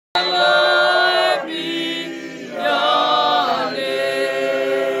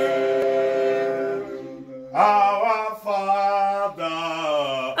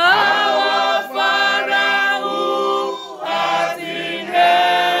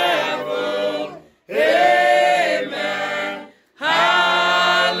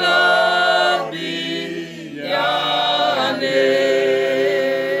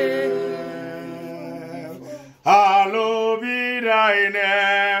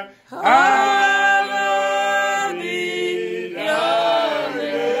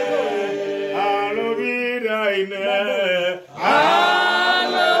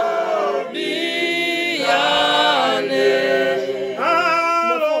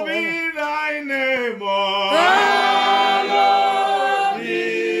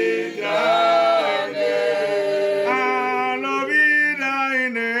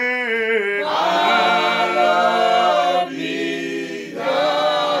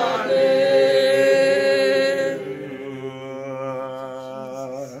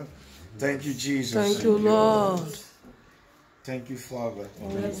Thank you, Jesus. Thank you, Lord. Thank you, Father.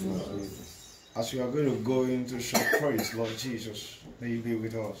 As we are going to go into short praise, Lord Jesus, may you be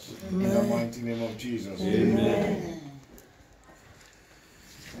with us. Amen. In the mighty name of Jesus. Amen.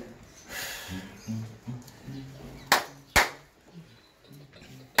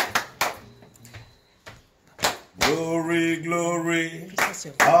 Glory, glory,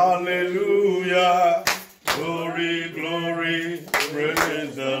 hallelujah. Glory, glory,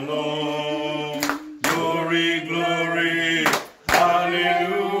 praise the Lord. Glory, glory,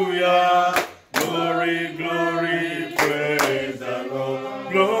 hallelujah. Glory, glory, praise the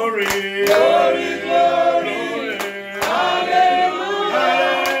Lord. Glory, glory, glory, hallelujah.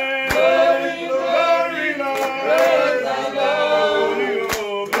 Glory, glory, Lord. Praise the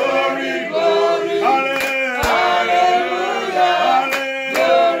Lord. Glory, glory, hallelujah.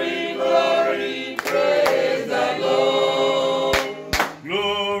 Glory, glory, praise the Lord.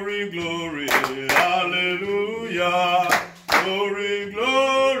 Glory, glory, hallelujah. Glory,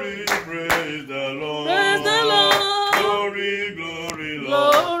 glory, praise the Lord. Praise the Lord. Glory, glory, Lord.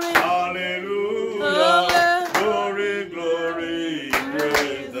 Glory. Hallelujah. Glory, glory,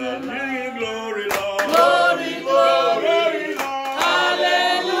 praise the Lord. Glory, Lord. Glory, glory. Lord.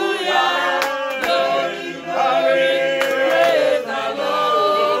 Hallelujah. Glory, glory, praise the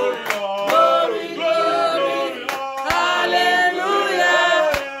Lord. Glory, glory, hallelujah.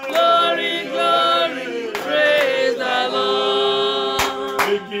 Glory, glory, praise the Lord.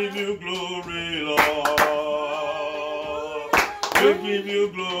 We give you glory, Lord. We give you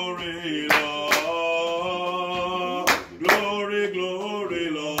glory, Lord. Glory, glory,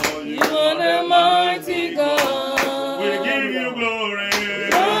 Lord. You are the mighty God. We give you glory.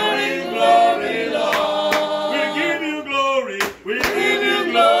 Glory, glory, Lord. We give you glory. We Give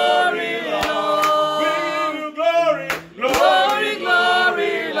you glory, Lord. We give you glory. Glory,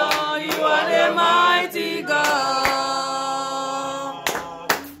 glory, Lord. You are the mighty God.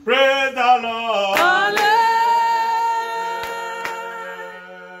 Praise the Lord. Hallelujah.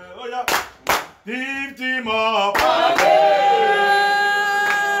 Oh, yeah. Lift him up.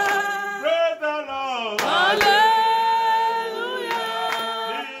 Praise the Lord. Hallelujah.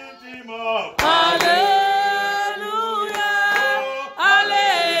 Lift him up. Hallelujah.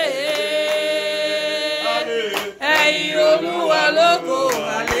 Hallelujah. Ẹ̀yin Olúwa lógo.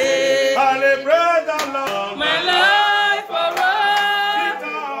 Hallelujah. Halle, praise the Lord. My life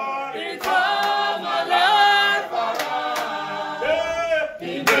forever. It's all my life forever.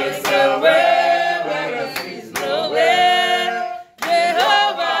 He makes a way where there is no way.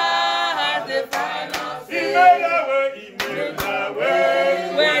 Jehovah has the final He say. made a way. He made a way.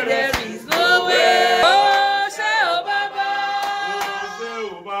 Where there is no way. Oh, ṣé o bàbá. Ṣé o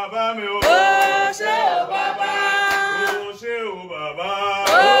bàbá mi o? Oh, ṣé o bàbá. Ṣé o bàbá?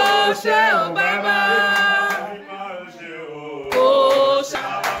 Oh, ṣé o bàbá. Mímọ́ ẹ ṣé o. Oh, ṣé.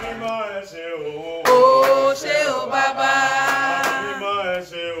 Mímọ́ ẹ ṣé o. Oh, ṣé o bàbá. Mímọ́ ẹ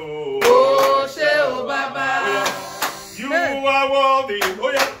ṣé o. Oh, ṣé o bàbá. You are worthy.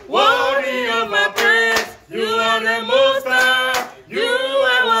 Oh, yeah. Worthy of my praise. You are the most high. You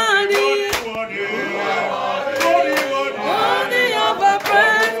are worthy. Worthy. Worthy of my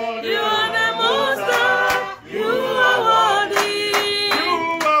praise. You are the most high. You are worthy. You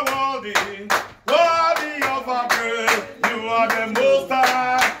are worthy. Worthy of our praise. You are the most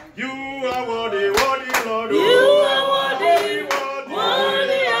high. You are worthy. Worthy, Lord. You are worthy.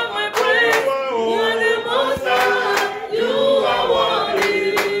 Worthy of my praise. You are the most high. You are worthy.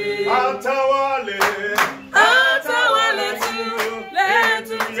 Atawale. Atawale.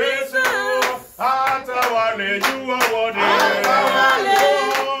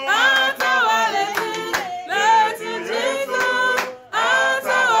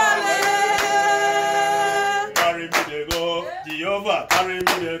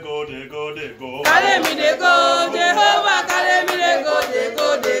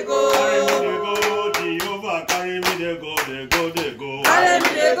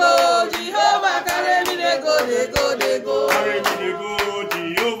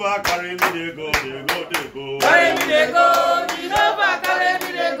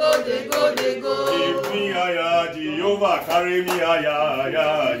 Jehovah, carry me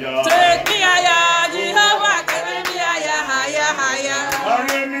higher. Take me higher, Jehovah, carry me higher.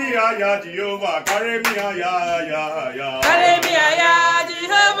 Carry me higher, Jehovah, carry me higher. Carry me higher,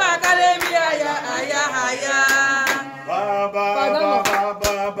 Jehovah, carry me higher.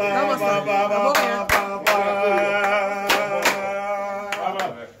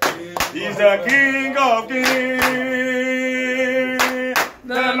 He's the King of Kings,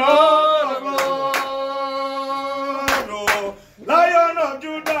 the Lord of Lords, oh, Lion of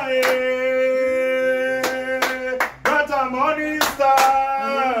Judah, bright and morning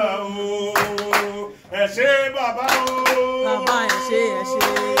star, oh, Eshe Baba, oh, Baba, Eshe.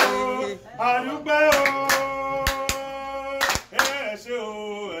 Adúpẹ́ o, Eshe o,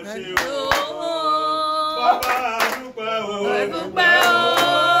 Baba adúpẹ́ o,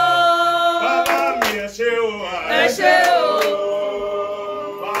 Baba mi Eshe o,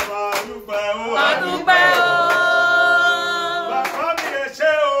 Baba adúpẹ́ o, Baba mi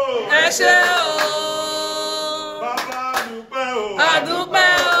Eshe o, Baba adúpẹ́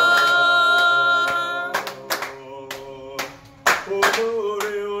o,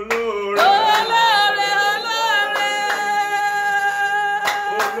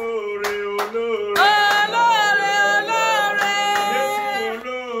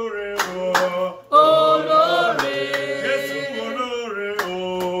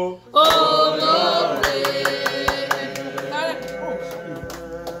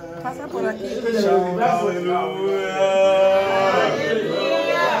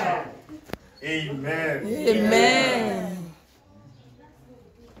 Amen. Amen.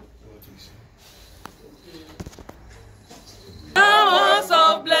 Showers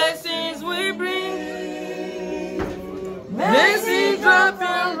of blessings we bring. Mercy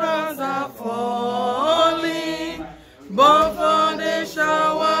dropping rounds are falling. But for the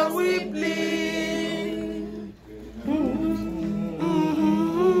showers we plead.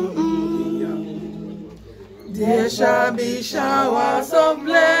 There shall be showers of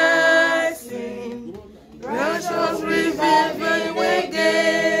blessing. Precious reviving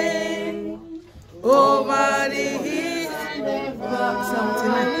again. Over the hills and the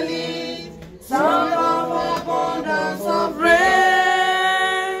valleys, sound of abundance of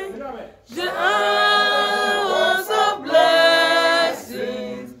rain,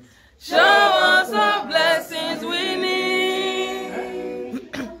 showers of blessings we need.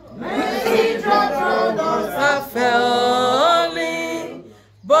 Mercy drops on us are falling,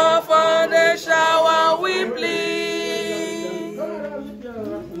 but for the shower we plead.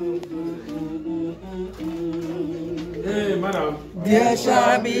 There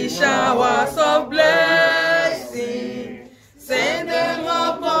shall be showers of blessing. Send them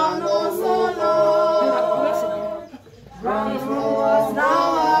upon us, O Lord. Run through us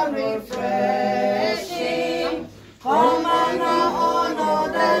now a refreshing. Come and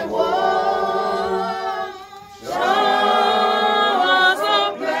honor that word.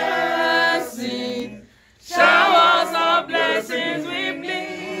 Showers of blessings we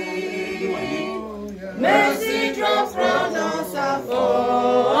plead. Mercy drops round us are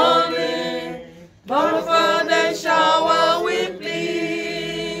falling, but for the shower we plead.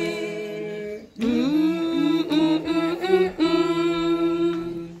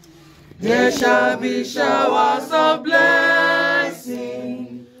 There shall be showers of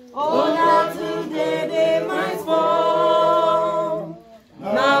blessing. Oh, that today they might fall.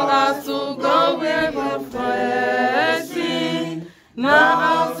 Now as to God we confessing.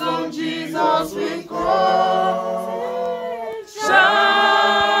 Now as to Jesus we call.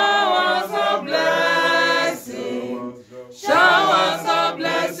 Showers of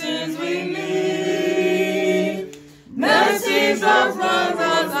blessings we need. Mercies of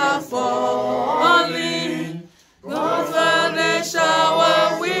brothers are falling. God for the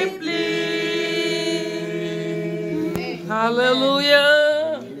shower we plead.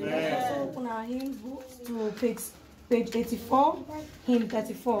 Hallelujah. Let's open our hymn books to page 84, hymn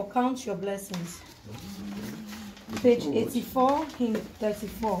 34. Count your blessings. Page 84, hymn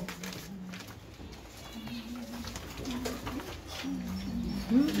 34.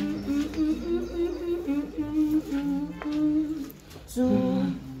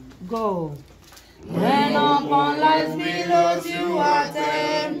 To go. When upon life's billows you are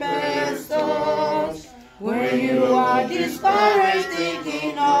tempestuous, when you are discouraged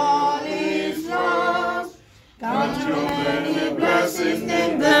thinking all is lost, count your many blessings,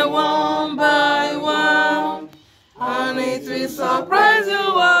 name them one by one, and it will surprise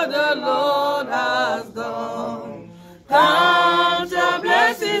you what the Lord has done. Count your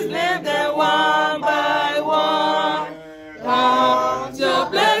blessings, name them one by one. Count your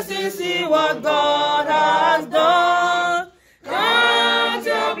blessings, see what God has done.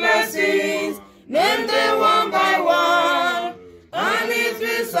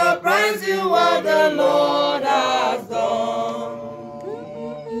 the Lord has done.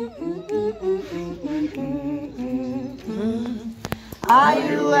 Are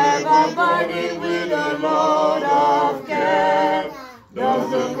you ever burdened with a load of care?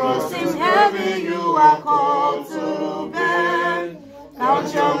 Does the cross seem heavy you are called to bear?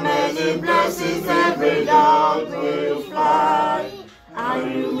 Count your many blessings, every doubt will fly,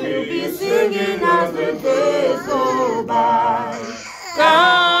 and you will be singing as the days go by.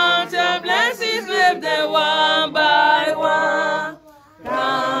 Count your blessings, live them one by one.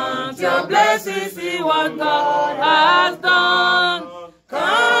 Count your blessings, see what God has done.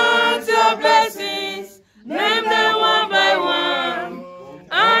 Count your blessings, name them one by one,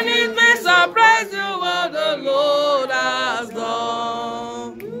 and it may surprise you what the Lord has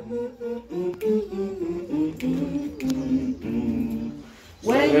done.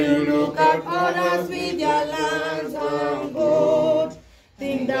 When you look at others with their lands and gold,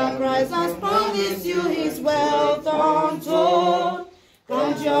 think that Christ has promised you his wealth untold.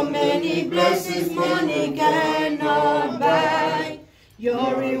 Count your many blessings money cannot buy.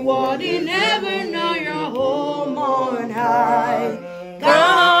 Your reward in heaven or your home on high.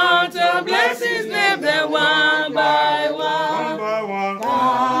 Count your blessings, name them one by one.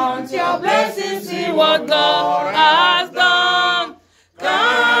 Count your blessings, see what God has done.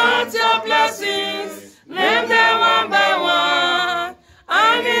 Count your blessings, name them one by one,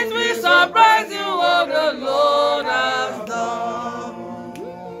 and it will surprise you what the Lord has done.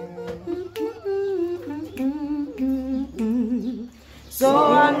 So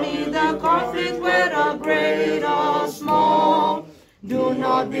amid the conflict, whether great or small, do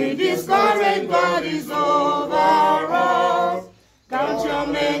not be discouraged, God is over us. Count your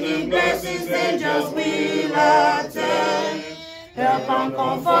many blessings, angels will attend. Help and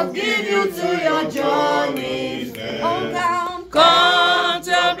comfort give you to your journeys. Oh, Count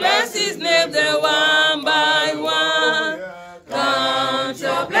your blessings, name them one by one. Count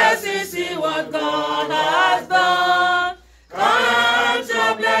your blessings, see what God has done. Count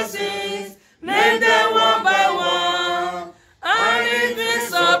your blessings, name them one by one, and it will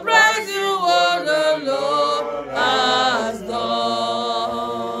surprise you what the Lord has done.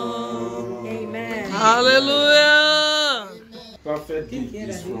 Amen. Hallelujah. Perfect gift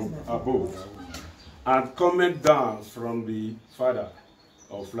is from above, and cometh down from the Father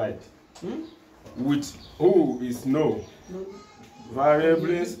of light, with who is no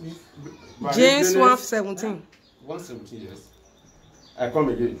variables. James 1:17. 1:17, yes. I come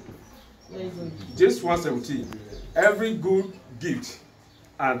again. James 1:17. Every good gift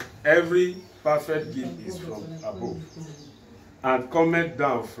and every perfect gift is from above, and cometh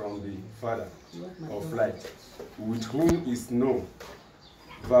down from the Father of light, with whom is no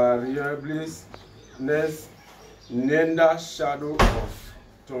variableness, neither shadow of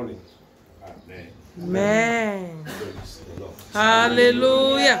turning. Amen. Amen. Praise the Lord.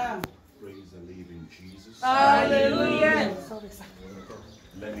 Hallelujah. Praise the living Jesus. Hallelujah.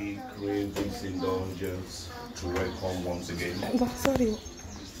 Let me create this indulgence to welcome once again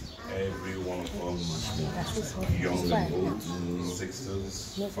every one of us, young and old,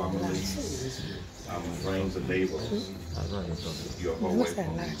 sisters, families, and friends and neighbors. You're all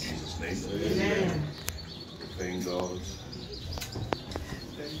welcome in Jesus' name. Amen. Thank God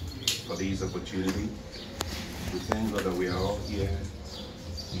for this opportunity. We thank God that we are all here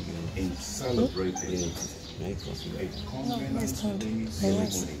in celebrating a covenant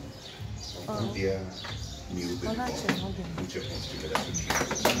ceremony of their new baby born. Put your hands together for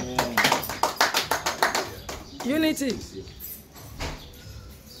Jesus. Unity.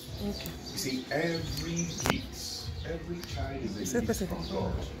 You see, every gift, every child is a gift from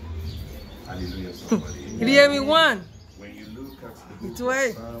God. Hallelujah, somebody. Hear me one. When you look at the book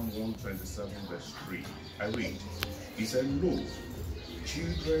of Psalm 127 verse 3, I read, he said, "Look,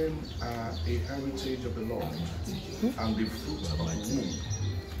 children are a heritage of the Lord, and the fruit of the womb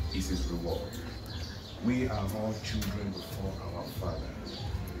is his reward." We are all children before our Father,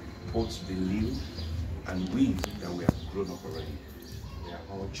 both the new and we that we have grown up already. We are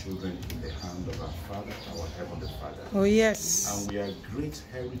all children in the hand of our Father, our Heavenly Father. Oh, yes. And we are great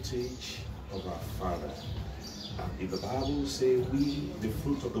heritage of our Father. And if the Bible says we, the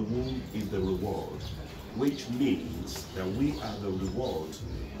fruit of the womb is the reward, which means that we are the reward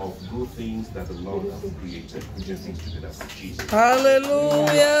of good things that the Lord has created. We just need to do that for Jesus.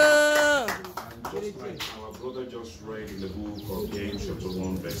 Hallelujah. And just like our brother just read in the book of James chapter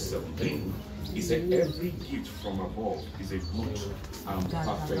 1 verse 17, he said every gift from above is a good and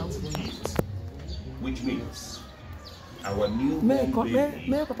perfect gift, which means our newborn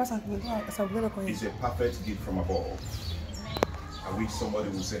baby is a perfect gift from above. I wish somebody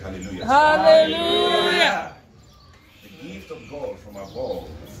would say hallelujah. Hallelujah. The gift of God from above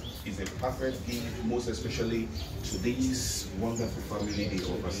is a perfect gift, most especially to this wonderful family,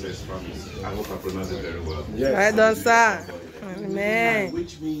 the Overseas family. I hope I pronounced it very well. Yes. Right done, sir. Amen.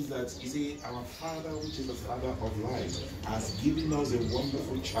 Which means that, you see, our Father, which is the Father of light, has given us a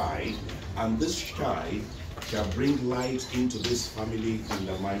wonderful child, and this child shall bring light into this family in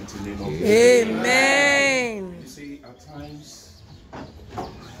the mighty name of Jesus. Amen. You see, at times,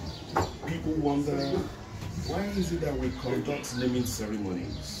 people wonder, why is it that we conduct naming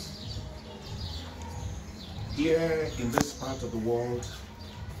ceremonies? Here in this part of the world,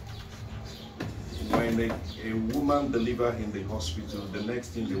 when a woman delivers in the hospital, the next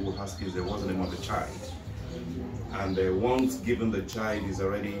thing they will ask is what's the name of the child. And once given the child,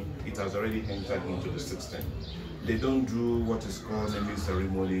 it has already entered into the system. They don't do what is called naming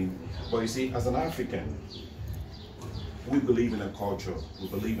ceremony. But you see, as an African, we believe in a culture, we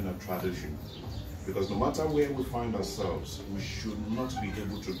believe in a tradition. Because no matter where we find ourselves, we should not be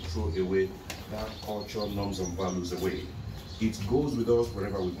able to throw away that culture, norms, and values away. It goes with us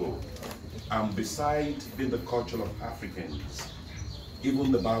wherever we go. And beside being the culture of Africans,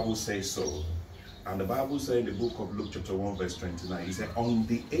 even the Bible says so. And the Bible says in the book of Luke chapter 1 verse 29, it said, on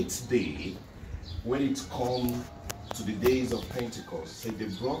the 8th day, when it come to the days of Pentecost, they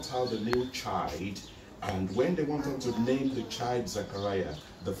brought out the new child, and when they wanted to name the child Zechariah,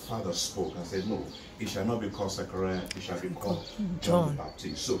 the father spoke and said, no, it shall not be called Zechariah, it shall be called John the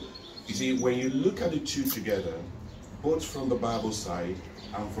Baptist. So, you see, when you look at the two together, both from the Bible side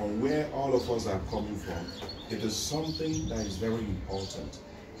and from where all of us are coming from, it is something that is very important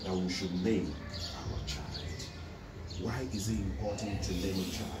that we should name our child. Why is it important to name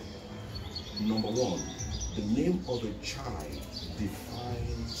a child? Number one, the name of a child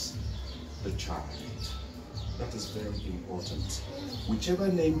defines the child. That is very important. Whichever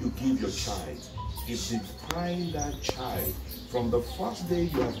name you give your child, it defines that child. From the first day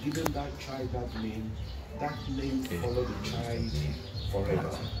you have given that child that name follows the child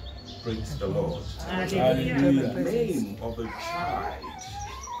forever. Praise the Lord. Hallelujah. The name of the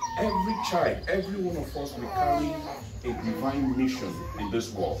child, every one of us will carry a divine mission in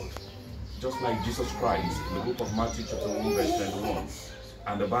this world. Just like Jesus Christ in the book of Matthew chapter 1 verse 21.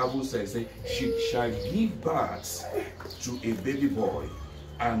 And the Bible says, she shall give birth to a baby boy,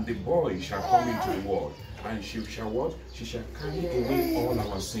 and the boy shall come into the world. And she shall what? She shall carry away all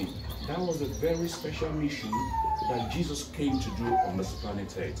our sin. That was a very special mission that Jesus came to do on this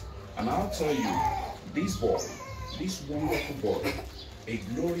planet Earth. And I'll tell you, this boy, this wonderful boy, a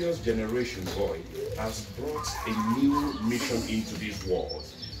glorious generation boy, has brought a new mission into this world.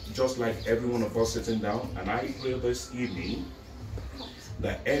 Just like every one of us sitting down, and I pray this evening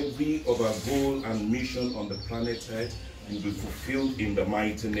that every of our goal and mission on the planet Earth will be fulfilled in the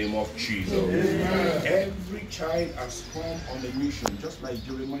mighty name of Jesus. Amen. Every child has come on a mission, just like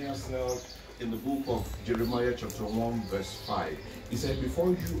Jeremiah said in the book of Jeremiah chapter 1 verse 5. He said, before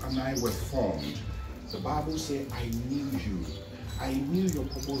you and I were formed, the Bible said, I knew you. I knew your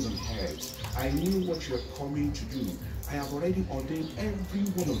purpose and heart. I knew what you were coming to do. I have already ordained every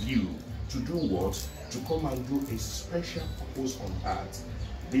one of you to do what? To come and do a special purpose on earth.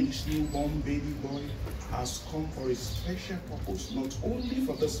 This newborn baby boy has come for a special purpose, not only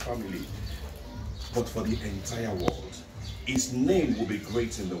for this family, but for the entire world. His name will be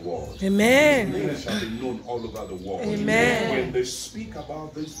great in the world. Amen. His name shall be known all over the world. Amen. When they speak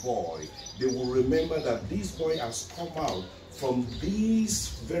about this boy, they will remember that this boy has come out from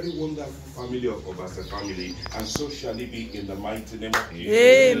this very wonderful family of Obasa family, and so shall it be in the mighty name of Jesus.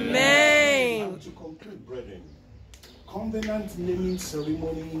 Amen. And to conclude, brethren, covenant naming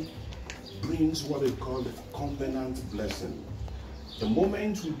ceremony brings what they call the covenant blessing. The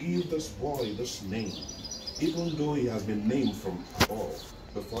moment we give this boy this name, even though he has been named from above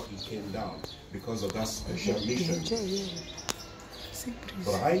before he came down because of that special mission,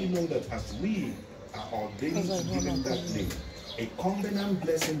 but I know that as we are ordained to give him that name, a covenant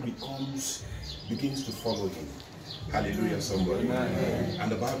blessing begins to follow him. Hallelujah, somebody.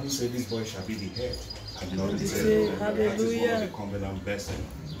 And the Bible says this boy shall be the head and not the tail. That is one of the covenant blessing.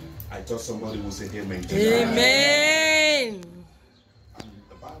 I thought somebody would say amen. Amen. And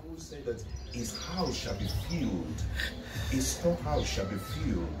the Bible says that his house shall be filled, his storehouse shall be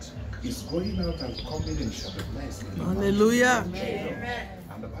filled, his going out and coming in shall be blessed. Hallelujah. Amen.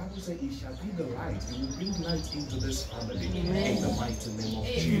 And the Bible says he shall be the light. He will bring light into this family. Amen. In the mighty name of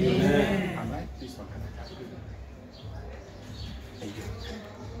Jesus. Amen. And I please can I carry it? Thank you.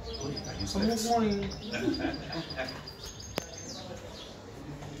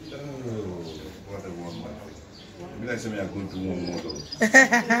 Oh, what a wonderful. I say I'm going to one more though.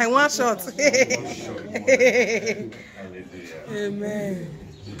 One shot. One shot. Hallelujah. Amen.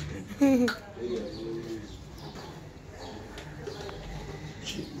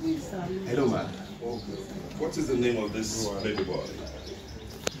 Hello, man. What is the name of this baby boy?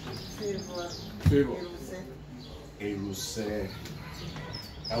 Favor. Eruse.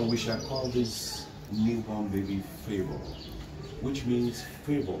 And we shall call this newborn baby Favor, which means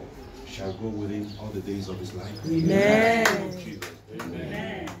favor shall go with him all the days of his life. Amen.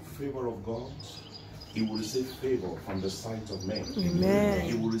 Amen. Favor of God. He will receive favor from the sight of men. Amen.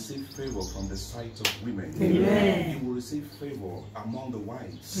 He will receive favor from the sight of women. Amen. He will receive favor among the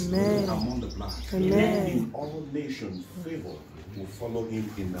whites, Amen. among the black. Amen. In all nations, favor will follow him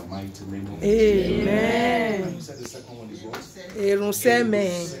in the mighty name of Amen. And you said the second one is what?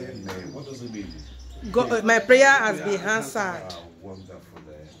 Amen. What does it mean? God, my prayer has been answered. Wonderful.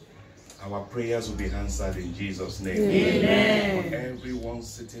 Our prayers will be answered in Jesus' name. Amen. For everyone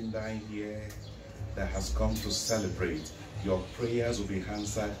sitting down here that has come to celebrate, your prayers will be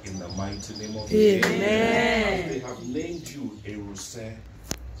answered in the mighty name of Jesus. Amen. They have named you Eruse.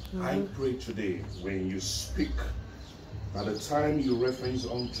 I pray today when you speak, by the time you reference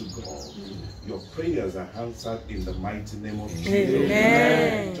unto God, your prayers are answered in the mighty name of Jesus.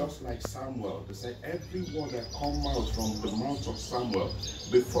 Amen. Just like Samuel, they say every word that comes out from the mouth of Samuel,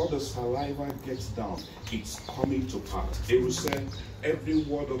 before the saliva gets down, it's coming to pass. Eruse, every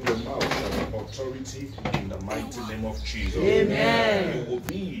word of your mouth shall be authority in the mighty name of Jesus. Amen. You will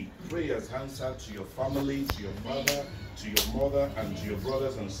be prayers answered to your family, to your father, to your mother, and to your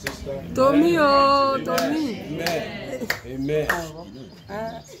brothers and sisters. Tommy, oh, Tommy. Amen. Amen.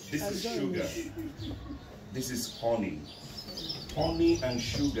 This is sugar. This is honey. Honey and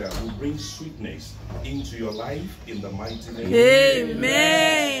sugar will bring sweetness into your life in the mighty name of Jesus.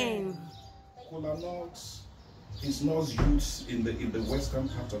 Amen. Kola nuts is not used in the western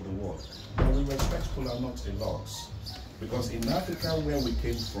part of the world, but we respect kola nuts a lot because in Africa where we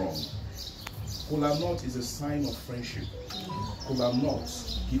came from, kola nut is a sign of friendship. Kola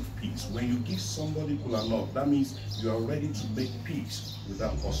nuts give peace. When you give somebody kola nut, that means you are ready to make peace with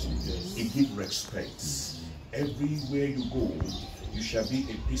that person. It gives respect. Everywhere you go, you shall be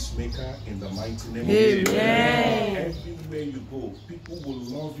a peacemaker in the mighty name of Jesus. Everywhere you go, people will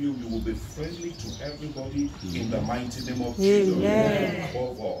love you. You will be friendly to everybody in the mighty name of Jesus.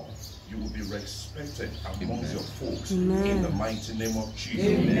 Above all, you will be respected amongst your folks in the mighty name of Jesus.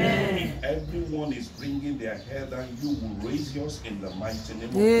 If everyone is bringing their head down, you will raise yours in the mighty name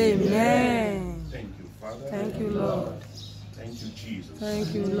of Jesus. Thank you, Father. Thank you, Lord. Thank you, Jesus.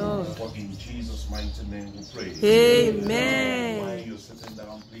 Thank you, Lord. For in Jesus' mighty name we pray. Amen. While you're sitting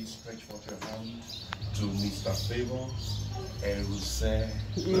down, please stretch forth your hand to Mr. Favor. Eruse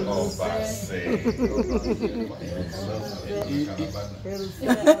Obase.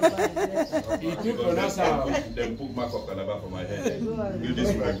 Then put mark of Calabar for my head. You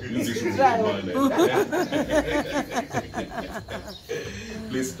this one.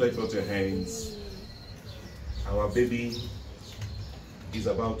 Please stretch forth your hands. Our baby is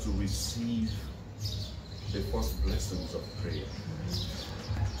about to receive the first blessings of prayer.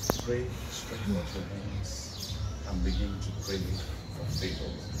 Pray, stretch out your hands, and begin to pray for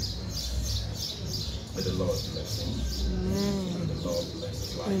favor. May the Lord bless him. May the Lord bless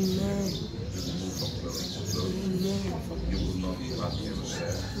his life. You will move from glory to glory. You will not lack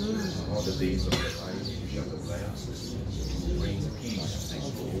yourself. All the days of your life you shall be blessed. You will bring peace to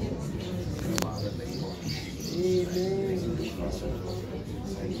this world. In the name of Jesus.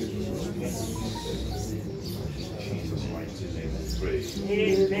 Thank you, Jesus. Jesus' mighty name we pray.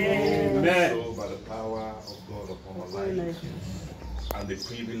 Amen. So by the power of God upon my life and the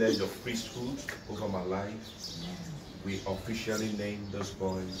privilege of priesthood over my life, we officially name this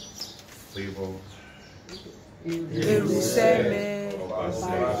boy Favor. Put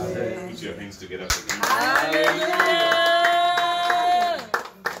your hands together for him.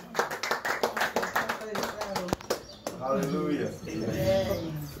 Hallelujah.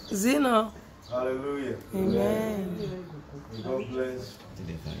 Amen. Zeno. Hallelujah. Amen. May God bless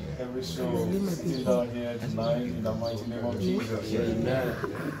every soul sitting down here tonight in the mighty name of Jesus. Amen.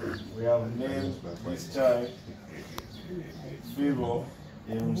 We have named this child Favor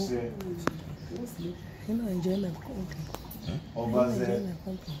Eruse Obase.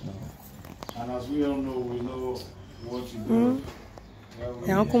 And as we all know, we know what to do.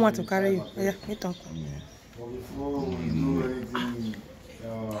 Yeah, Uncle want to carry you. Yeah, me talk. But before we do anything,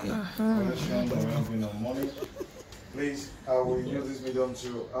 collection or anything of money, please, I will use this medium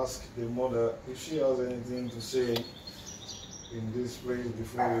to ask the mother if she has anything to say in this place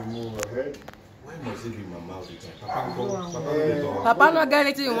before we move ahead. Why must it be Mama all the time? Papa not get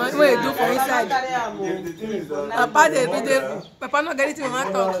anything you want. What you do for inside? The thing is that Papa they do the. Papa not get anything you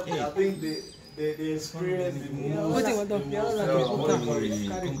want talk. I think they experience the most. What you want to do?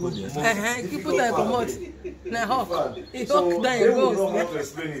 Keep put that promote. Now hawk. He hawk down They and will know goes. how to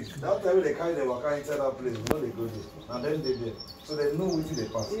explain it. That time they carry the waka inside that place, you know they go there. And then they there. So they know which they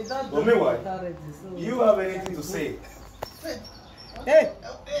pass. But meanwhile, you have anything to say? Hey.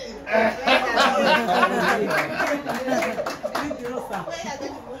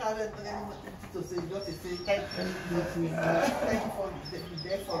 To say, just to say thank you for being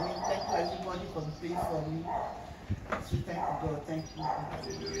there for me. Thank you everybody for praying for me. So thank you God, thank you.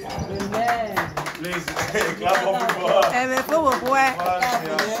 Amen. Please clap up for her.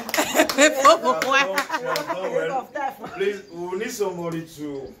 Please, we will need somebody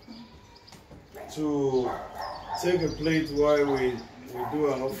to take a plate while we do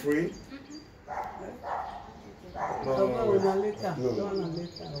an offering. No.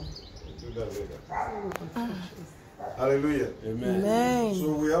 Do that later. Hallelujah. Amen. So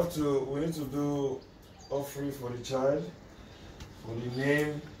we need to do offering for the child, for the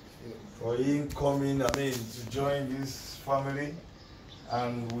name, for him coming, to join this family,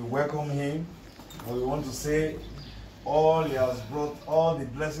 and we welcome him. And we want to say all he has brought, all the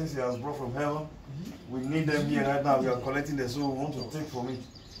blessings he has brought from heaven. We need them here right now. We are collecting them, so we want to take from it.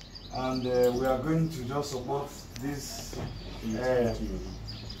 And we are going to just support this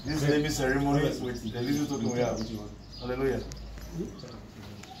naming ceremony with the little token we have. Hallelujah.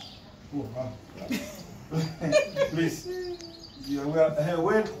 Please. Yeah, we are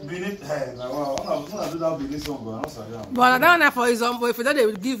when Benin. But that one for his own boy. If they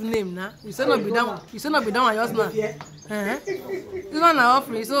will give name now, you say not be down. You say not be down on yours now. This one are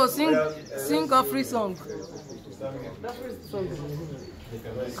offering. So sing offering song.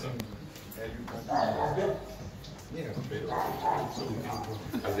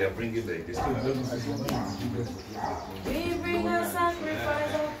 As they are bringing the We bring a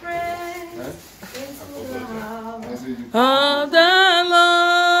sacrifice of praise into the house Of the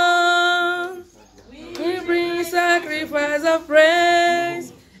Lord, we bring sacrifice of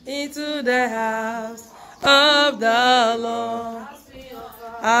praise into the house of the Lord,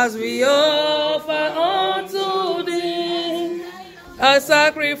 as we offer unto thee a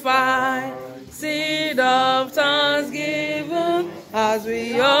sacrifice, seed of thanksgiving, as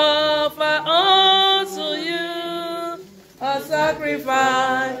we offer unto you a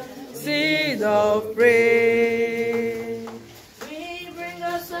sacrifice, seed of praise. we bring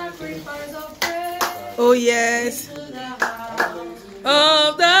a sacrifice of praise Oh yes, to the house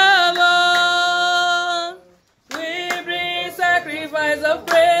of the Lord, we bring sacrifice of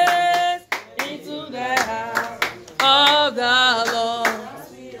praise into the house of the Lord,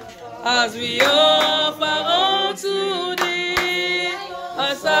 as we offer unto thee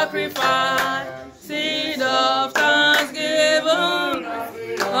a sacrifice, seed of thanksgiving,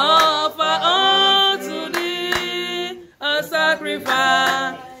 offer unto thee a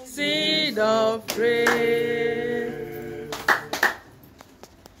sacrifice, seed of praise.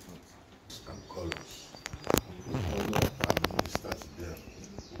 and colors. Start their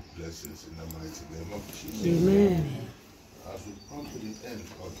blessings in the mighty name of Jesus. Amen. As we come to the end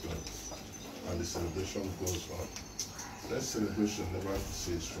of and the celebration goes on, let celebration never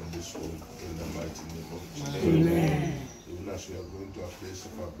cease from this home in the mighty name of Jesus. Amen. Even as we are going to a place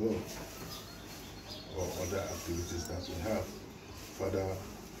of abode or other activities that we have, Father,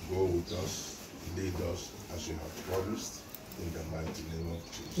 go with us, lead us as you have promised in the mighty name of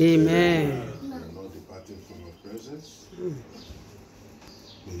Jesus. Amen. We are not departing from your presence.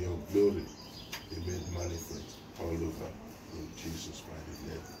 May your glory be made manifest all over in Jesus' mighty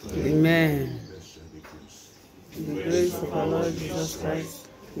name. Amen. Let's share the grace. The grace of our Lord Jesus Christ,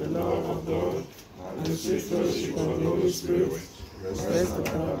 the love of God, and the sweet fellowship of the Holy Spirit rest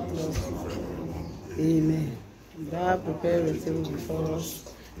upon us. Amen. Thou prepare a table before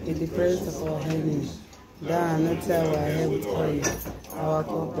us in the presence of our enemies. Thou anointed our head with oil, our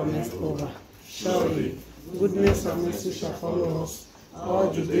cup runneth over. Surely, goodness and mercy shall follow us all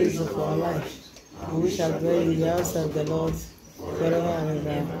the days of our life, and we shall dwell in the house of the Lord forever and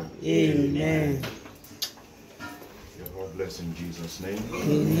ever. Amen. God bless in Jesus' name.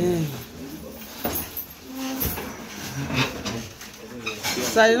 Amen.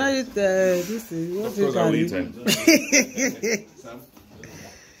 So you know it, this is what you carry.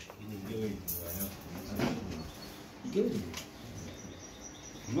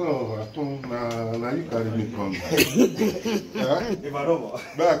 No, I don't. Now you carry me come.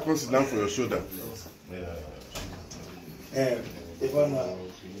 Better close it down for your shoulder. If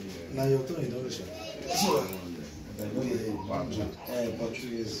Now your turn, you don't listen.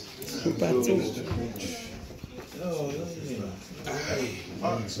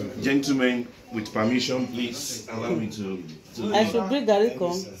 Gentlemen, with permission, please allow me to. I should bring Gary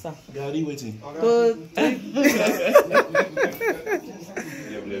come, sir. Gary waiting.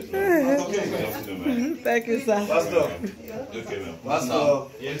 Thank you, sir. Pastor. Okay, now. Pastor.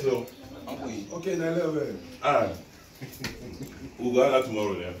 Yes, sir. Okay, now level. Ah. We'll go out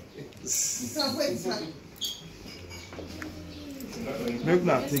tomorrow then. Maybe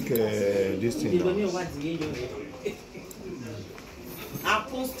not take this thing down.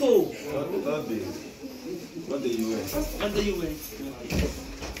 Apostle. What do you wear? What do you wear?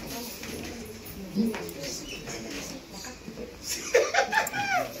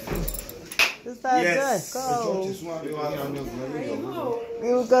 Yes. Go.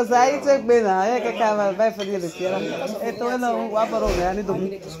 Because I take me now. I can have a buy for the other. It's one of what I need to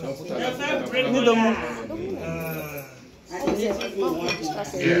move.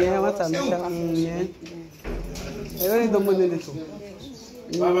 Yeah, what's on the yeah. I only don't want to.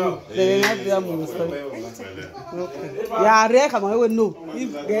 They have their moves. Yeah, I reckon I would know. If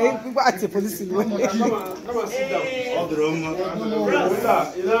they got the police. Come on, sit down.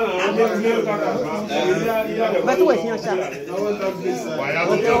 But wait, you're sure.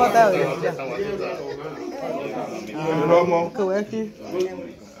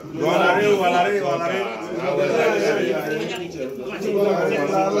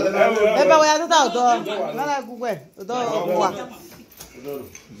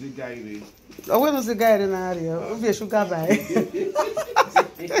 I will see guy in area. We'll be a sugar by.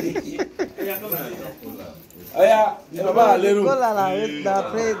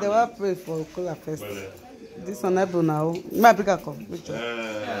 They were praying for Cola Fest. This one I do now. My bigger come.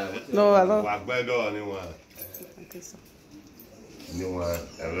 No, I don't.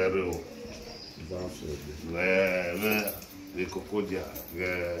 The Cocodia,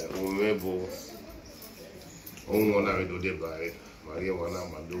 Umebo, Umona do de by Maria Wana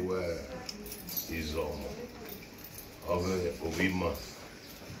Madua is of Ovima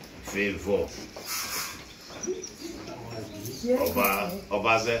favor.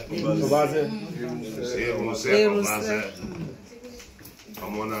 Obaze,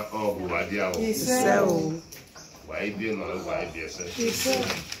 Amona or Guadia. Why be not why be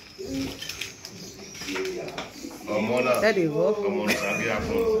Amona,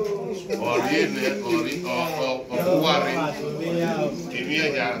 Amona,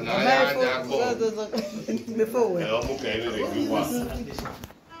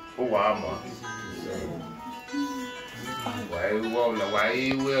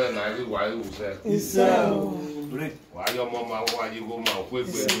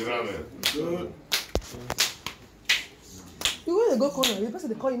 you want to go corner? You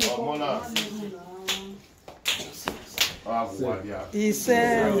better call me. He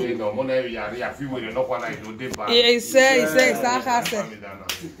said,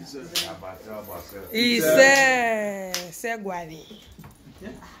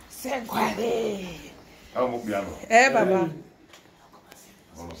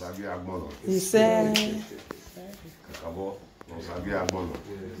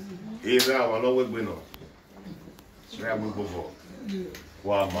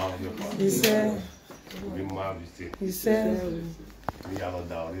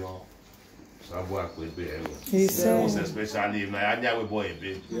 most especially if I we boy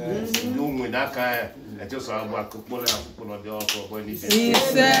baby. You with that kind and just about put on the also when he said,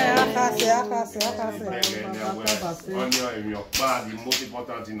 on your bad, the most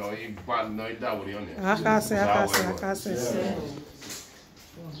important thing or bad no that with on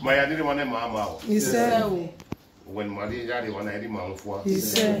my I didn't want to mama. He said, when Maria want to man for he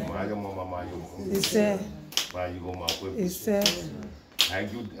said, my mama, he said, why you go my he said, I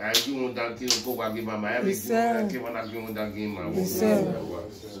do that go back in my everything. He said,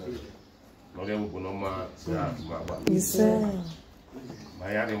 no, they will no more. He said,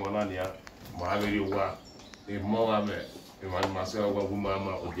 my other one, my very work, a more of it, and myself, what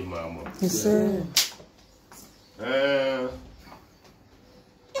mama or the mama. he said,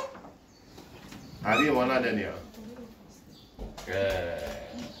 I didn't want that here.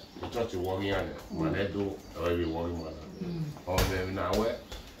 The church working on it, but they do every working man. Or them now,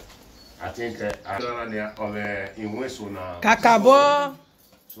 I think I don't know of in Westuna. Kakabo.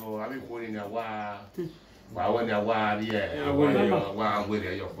 So I've been putting a while. But when you're wild, yeah, while with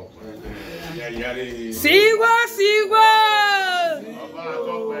your papa. Sigo.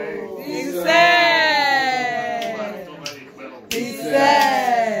 He said.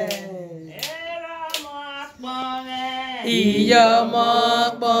 Iyamo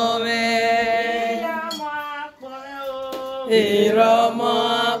pome. Iromo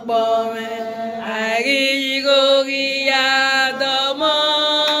pome. Agigo giadomo.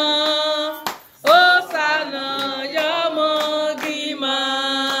 Osana yomo gima.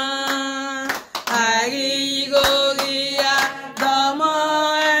 Agigo giadomo.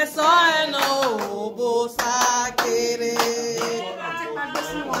 Esoeno bosakere.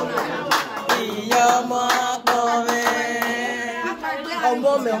 Iyamo pome.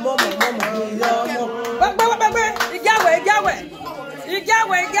 Ọmọ mi.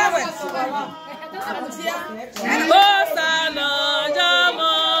 Igyawe. Osana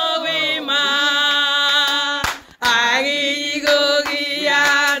jomo wima. Agigo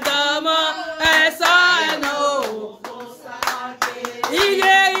giadomo esoeno.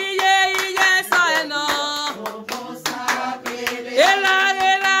 Iye soeno. Ela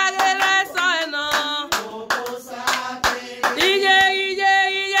soeno. Iye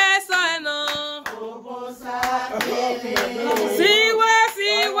soeno. Siwa.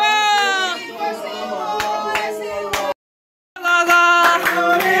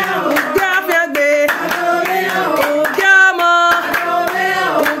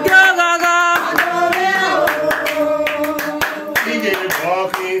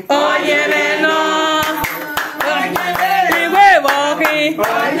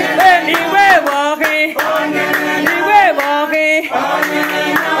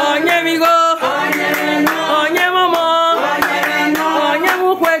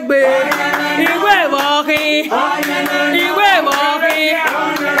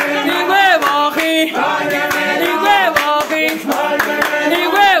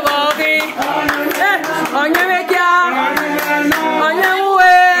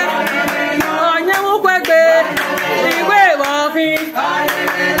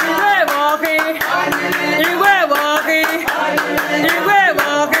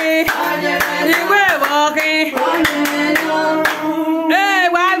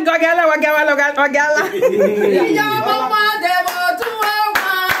 Gala. Iya mama debo tuwa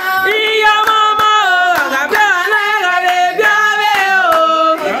wa. Iya mama gabe ala gabe biabe o.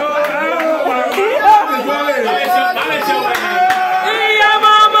 Iya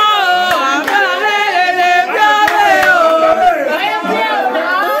mama gabe ala biabe o.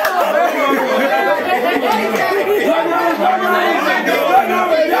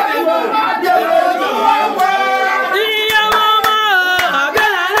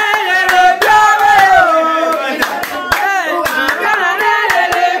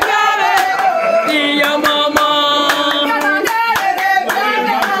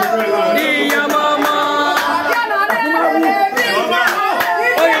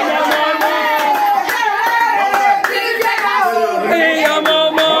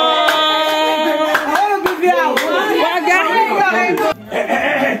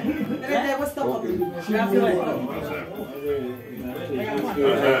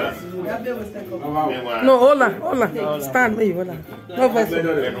 No, hola. Stand me, hola. No pasa.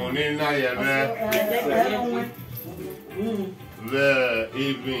 The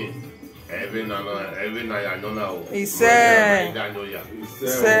evening, every night I know now. He said.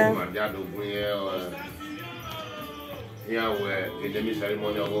 Yeah, where in the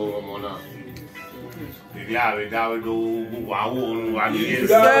ceremony of Mona. He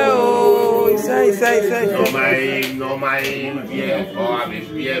said. No, my yeah, or I will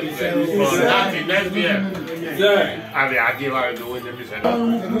be next year. I give her doing the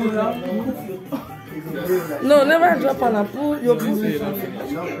No, never drop on a pool. Your pool. No,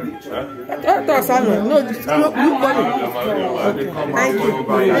 you money. Thank you.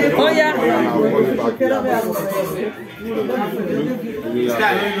 Oh, yeah.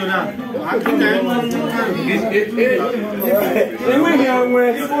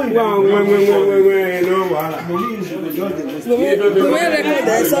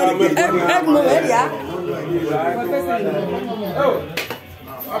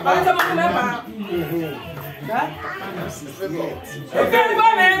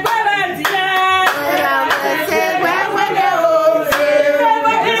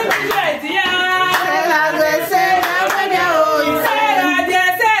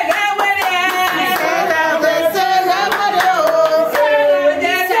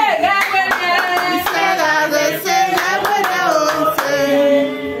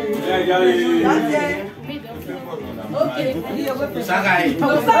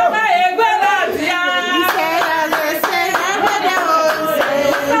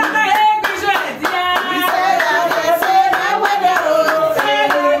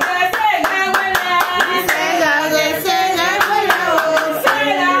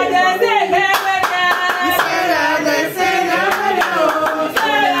 Say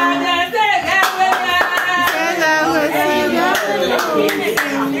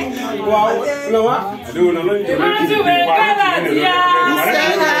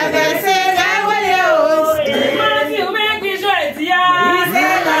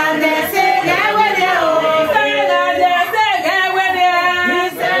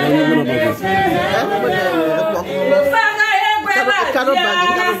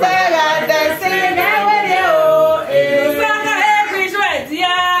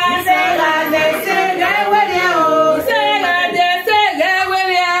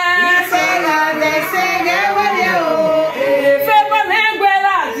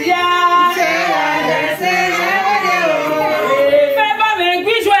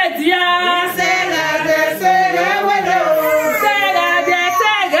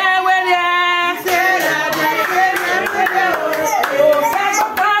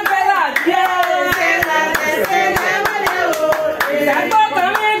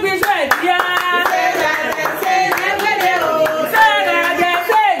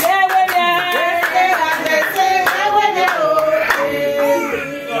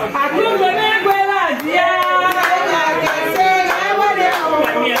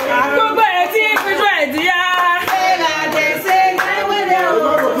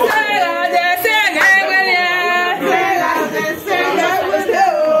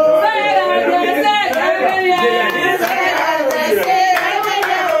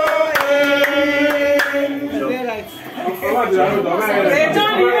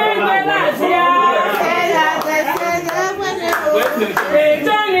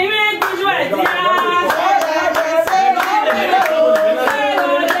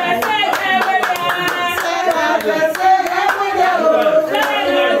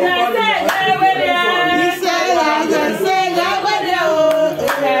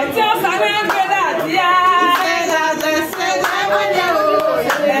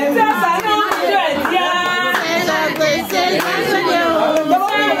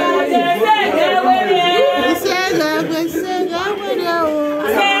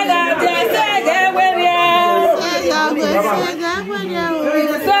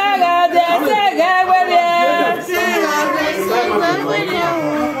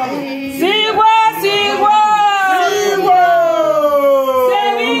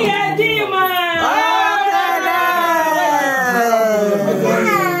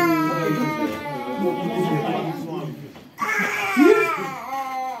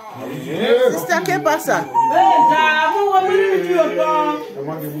Sister, ¿qué pasa?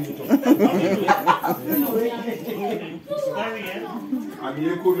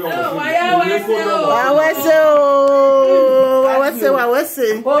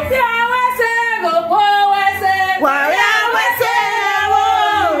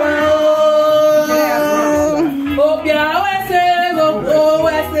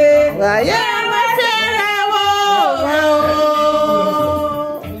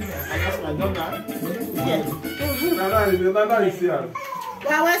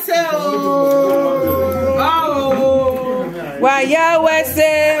 Waya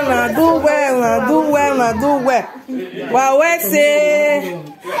wese na do well. Wa wese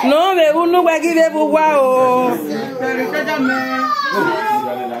no me unu wa give bu wa o.